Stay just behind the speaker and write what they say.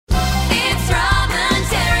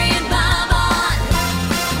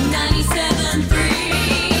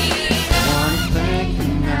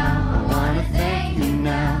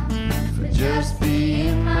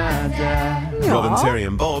Terry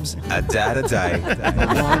and Bob's A Dad a Day. I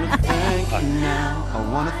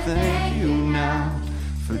want to thank you now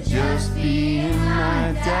for just being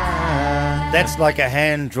my dad. That's like a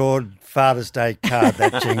hand-drawn Father's Day card,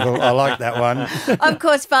 that jingle. I like that one. Of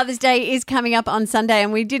course, Father's Day is coming up on Sunday,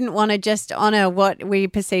 and we didn't want to just honour what we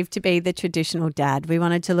perceive to be the traditional dad. We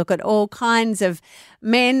wanted to look at all kinds of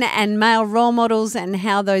men and male role models and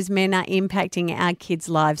how those men are impacting our kids'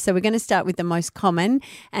 lives. So we're going to start with the most common,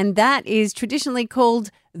 and that is traditionally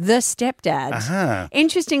called the stepdad. Uh-huh.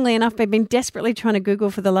 Interestingly enough, I've been desperately trying to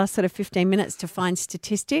Google for the last sort of 15 minutes to find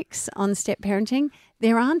statistics on step parenting.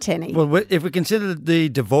 There aren't any. Well, if we consider the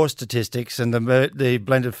divorce statistics and the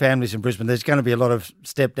blended families in Brisbane, there's going to be a lot of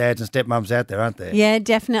stepdads and stepmums out there, aren't there? Yeah,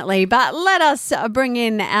 definitely. But let us bring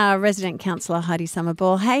in our resident counsellor, Heidi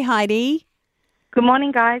Summerball. Hey, Heidi. Good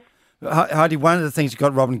morning, guys. Heidi, one of the things you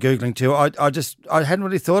got Robin Googling too, I hadn't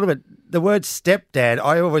really thought of it. The word stepdad,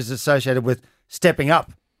 I always associated with stepping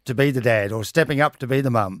up to be the dad or stepping up to be the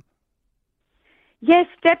mum. Yes,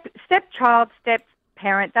 stepchild,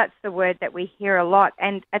 step-parent, that's the word that we hear a lot.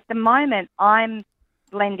 And at the moment, I'm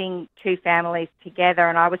blending two families together,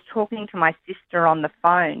 and I was talking to my sister on the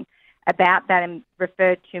phone about that and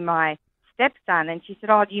referred to my stepson, and she said,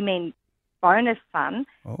 "Oh, do you mean bonus son?"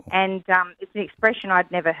 Oh. And it's an expression I'd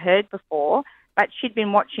never heard before, but she'd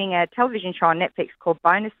been watching a television show on Netflix called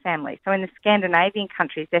Bonus Family. So in the Scandinavian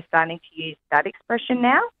countries, they're starting to use that expression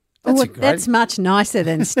now. That's much nicer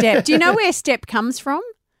than step. Do you know where step comes from?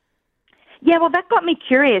 Yeah, well, that got me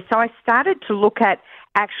curious. So I started to look at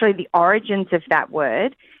actually the origins of that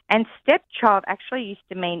word, and stepchild actually used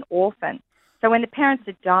to mean orphan. So when the parents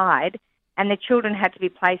had died and the children had to be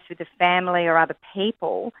placed with a family or other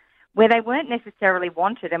people where they weren't necessarily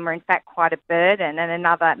wanted and were in fact quite a burden and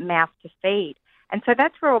another mouth to feed. And so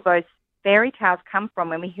that's where all those fairy tales come from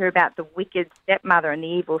when we hear about the wicked stepmother and the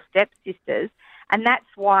evil stepsisters. And that's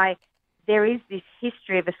why there is this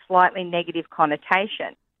history of a slightly negative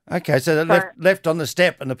connotation. Okay, so they're left on the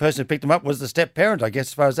step and the person who picked them up was the step parent, I guess,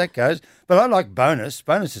 as far as that goes. But I like bonus.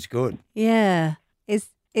 Bonus is good. Yeah.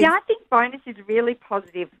 Yeah, I think bonus is really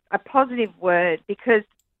a positive word because,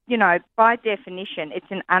 you know, by definition, it's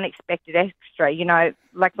an unexpected extra. You know,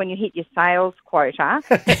 like when you hit your sales quota,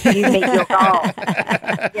 you meet your goal.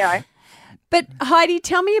 You know. But Heidi,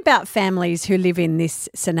 tell me about families who live in this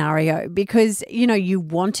scenario because, you know, you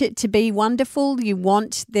want it to be wonderful. You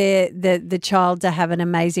want the child to have an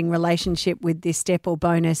amazing relationship with this step or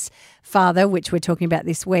bonus father, which we're talking about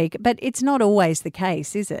this week. But it's not always the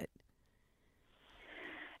case, is it?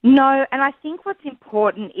 No, and I think what's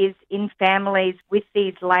important is in families with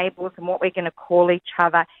these labels and what we're going to call each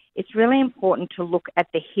other, it's really important to look at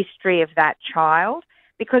the history of that child.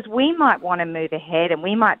 Because we might want to move ahead and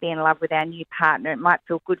we might be in love with our new partner. It might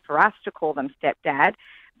feel good for us to call them stepdad,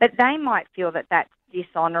 but they might feel that that's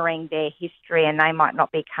dishonouring their history and they might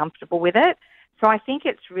not be comfortable with it. So I think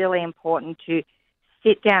it's really important to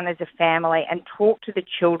sit down as a family and talk to the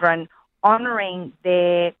children, honouring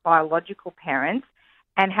their biological parents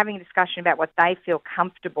and having a discussion about what they feel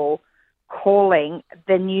comfortable calling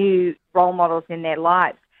the new role models in their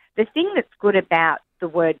lives. The thing that's good about the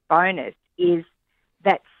word bonus is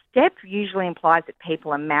that step usually implies that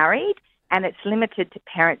people are married and it's limited to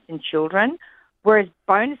parents and children, whereas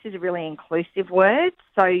bonus is a really inclusive word.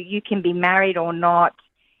 So you can be married or not.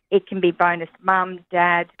 It can be bonus mum,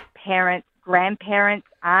 dad, parents, grandparents,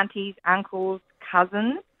 aunties, uncles,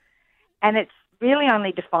 cousins. And it's really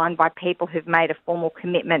only defined by people who've made a formal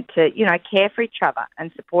commitment to, you know, care for each other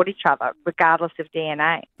and support each other, regardless of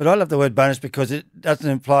DNA. But I love the word bonus because it doesn't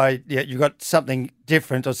imply you've got something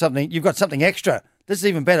different or something. You've got something extra. This is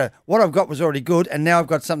even better. What I've got was already good, and now I've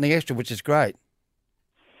got something extra, which is great.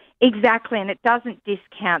 Exactly, and it doesn't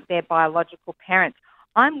discount their biological parents.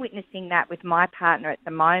 I'm witnessing that with my partner at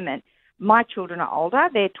the moment. My children are older.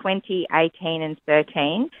 They're 20, 18 and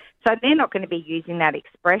 13, so they're not going to be using that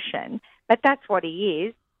expression, but that's what he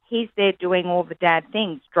is. He's there doing all the dad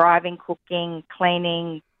things, driving, cooking,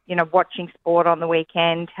 cleaning, you know, watching sport on the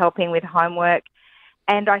weekend, helping with homework.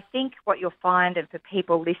 And I think what you'll find, and for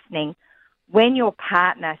people listening, when your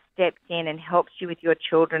partner steps in and helps you with your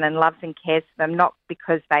children and loves and cares for them, not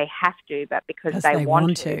because they have to, but because they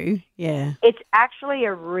want to. Yeah. It's actually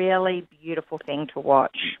a really beautiful thing to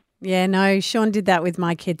watch. Yeah, no, Sean did that with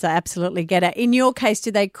my kids. I absolutely get it. In your case,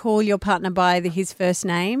 do they call your partner by his first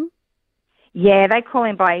name? Yeah, they call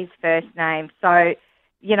him by his first name. So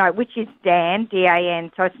which is Dan,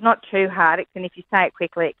 D-A-N, so it's not too hard. And if you say it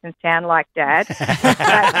quickly, it can sound like Dad.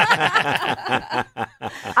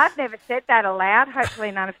 I've never said that aloud.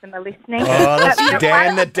 Hopefully none of them are listening. Oh, that's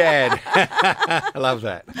Dan the Dad. I love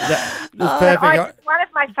that. That's perfect. One of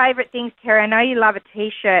my favourite things, Terry, I know you love a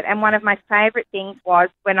T-shirt, and one of my favourite things was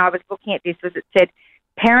when I was looking at this was it said,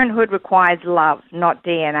 parenthood requires love, not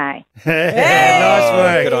DNA. Nice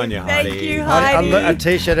work. Good on you, Heidi. Thank you, Heidi. A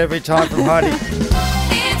T-shirt every time from Heidi.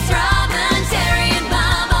 It's Robin, Terry, and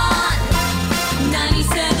Bob on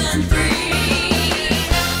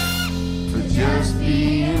 97.3. For just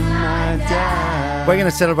being my dad. We're going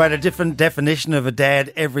to celebrate a different definition of a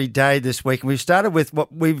dad every day this week. And we've started with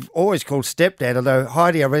what we've always called stepdad, although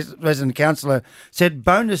Heidi, our resident counsellor, said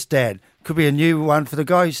bonus dad. Could be a new one for the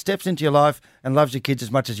guy who steps into your life and loves your kids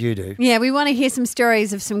as much as you do. Yeah, we want to hear some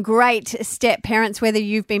stories of some great step parents, whether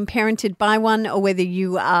you've been parented by one or whether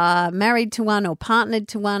you are married to one or partnered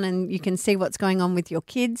to one, and you can see what's going on with your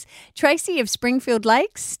kids. Tracy of Springfield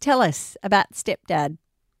Lakes, tell us about stepdad.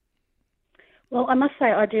 Well, I must say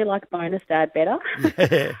I do like bonus dad better.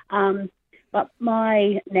 But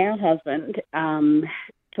my now husband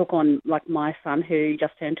took on like my son who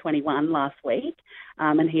just turned 21 last week,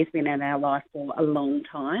 and he's been in our life for a long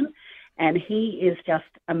time, and he is just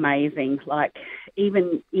amazing. Like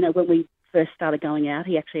even, when we first started going out,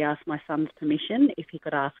 he actually asked my son's permission if he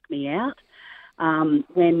could ask me out.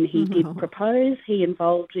 When he did propose, he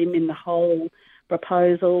involved him in the whole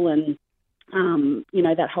proposal and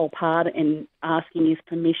that whole part and asking his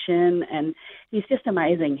permission, and he's just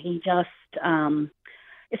amazing. He just,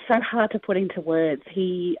 it's so hard to put into words.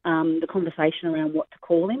 The conversation around what to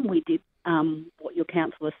call him, we did what your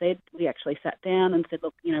counsellor said. We actually sat down and said,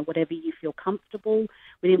 look, whatever you feel comfortable.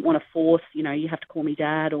 We didn't want to force, you have to call me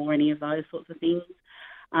Dad or any of those sorts of things.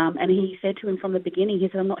 And he said to him from the beginning, he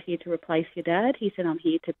said, I'm not here to replace your dad. He said, I'm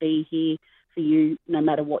here to be here for you no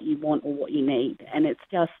matter what you want or what you need. And it's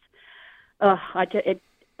just, I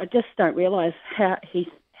just don't realise how he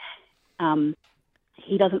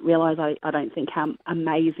doesn't realise, I don't think, how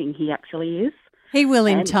amazing he actually is. He will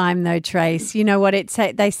in time though, Trace. You know what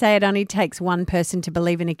they say it only takes one person to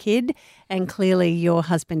believe in a kid, and clearly your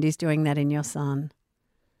husband is doing that in your son.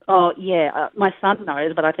 Oh, yeah. My son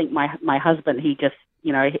knows, but I think my husband, he just,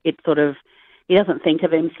 it's sort of, he doesn't think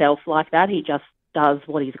of himself like that. He just does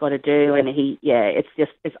what he's got to do, and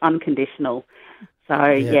it's unconditional.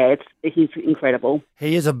 So, he's incredible.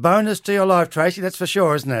 He is a bonus to your life, Tracy, that's for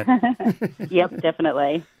sure, isn't it? Yep,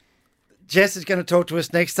 definitely. Jess is going to talk to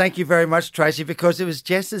us next. Thank you very much, Tracy, because it was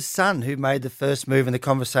Jess's son who made the first move in the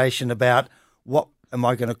conversation about what am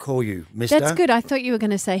I going to call you, mister? That's good. I thought you were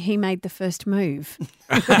going to say he made the first move.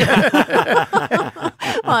 I'll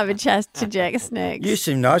have a chat to Jess next. You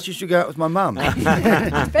seem nice. You should go out with my mum. I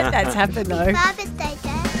bet that's happened though. Father's Day,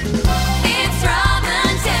 Dad. It's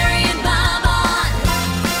Robin, Terry, and Bob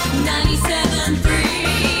on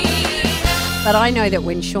 97.3. But I know that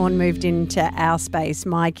when Sean moved into our space,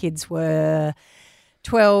 my kids were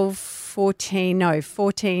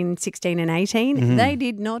 14, 16 and 18. Mm-hmm. They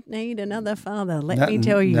did not need another father, let me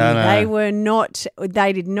tell you. No.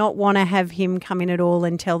 They did not want to have him come in at all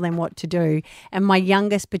and tell them what to do. And my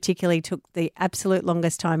youngest particularly took the absolute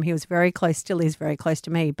longest time. He was very close, still is very close to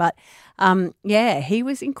me. But, he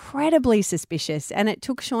was incredibly suspicious. And it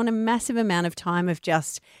took Sean a massive amount of time of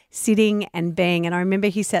just sitting and being. And I remember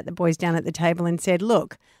he sat the boys down at the table and said,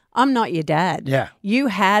 look, I'm not your dad. Yeah. You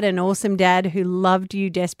had an awesome dad who loved you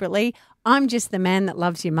desperately. I'm just the man that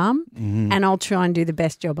loves your mum, and I'll try and do the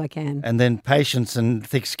best job I can. And then patience and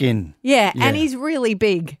thick skin. Yeah, and he's really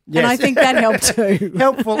big. Yes. And I think that helped too.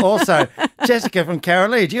 Helpful also. Jessica from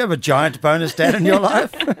Carolee, do you have a giant bonus dad in your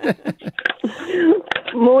life?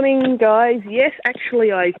 Morning, guys. Yes,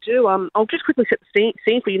 actually I do. I'll just quickly set the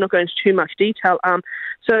scene for you, not go into too much detail.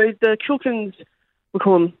 So the Chilkins, we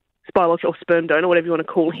call him biological or sperm donor, whatever you want to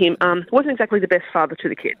call him, wasn't exactly the best father to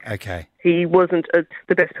the kids. Okay. He wasn't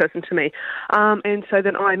the best person to me. And so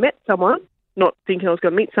then I met someone, not thinking I was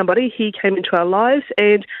going to meet somebody. He came into our lives,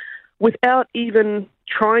 and without even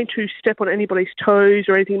trying to step on anybody's toes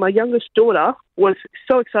or anything, my youngest daughter was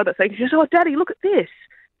so excited about saying, she goes, oh, Daddy, look at this.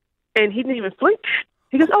 And he didn't even flinch.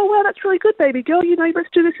 He goes, oh, wow, that's really good, baby girl. Let's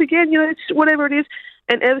do this again. It's whatever it is.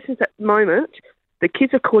 And ever since that moment, the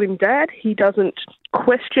kids have called him Dad. He doesn't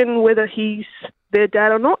question whether he's their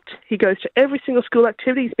dad or not. He goes to every single school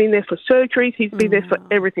activity. He's been there for surgeries. He's been there for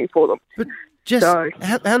everything for them. But just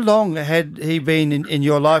how long had he been in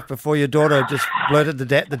your life before your daughter just blurted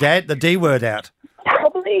the D word out?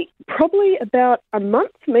 Probably about a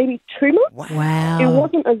month, maybe 2 months. Wow. It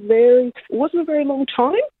wasn't a very long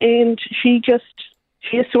time, and she just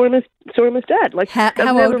she just saw him as dad. Like, How they've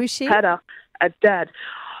old never was she? Had a dad.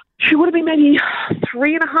 She would have been maybe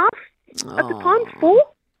 3.5 at the time, 4.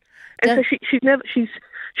 And so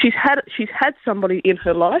she's had somebody in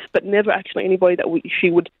her life, but never actually anybody that she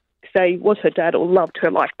would say was her dad or loved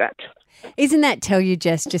her like that. Isn't that tell you,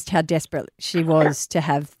 Jess, just how desperate she was to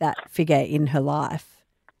have that figure in her life?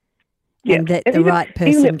 Yeah. And that And the even- right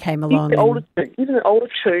person came along. Even the older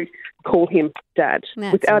two call him dad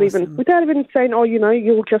That's without awesome. even saying, oh, you're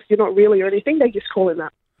not really or anything. They just call him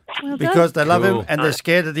that. Well done. Because they love him Cool. and they're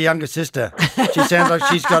scared of the younger sister. She sounds like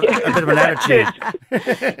she's got a bit of an attitude.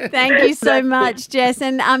 Thank you so much, Jess.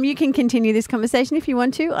 And you can continue this conversation if you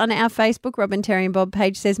want to on our Facebook. Robin, Terry and Bob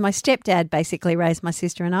page says, my stepdad basically raised my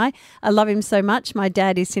sister and I. I love him so much. My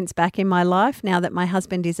dad is since back in my life. Now that my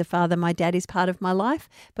husband is a father, my dad is part of my life.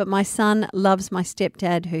 But my son loves my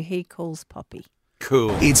stepdad, who he calls Poppy.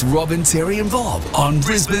 Cool. It's Robin, Terry and Bob on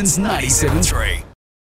Brisbane's 97.3.